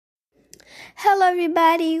Hello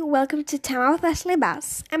everybody, welcome to Time with Ashley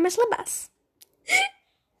Bass. I'm Ashley Bass.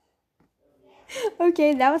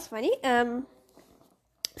 Okay, that was funny.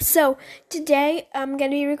 So today I'm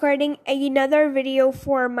gonna be recording another video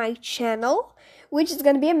for my channel, which is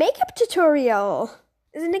gonna be a makeup tutorial.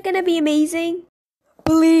 Isn't it gonna be amazing?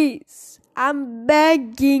 Please, I'm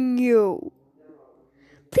begging you.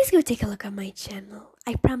 Please go take a look at my channel.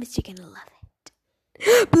 I promise you're gonna love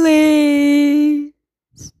it. Please.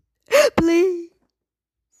 Please.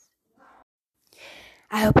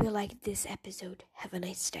 I hope you liked this episode. Have a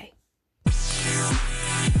nice day.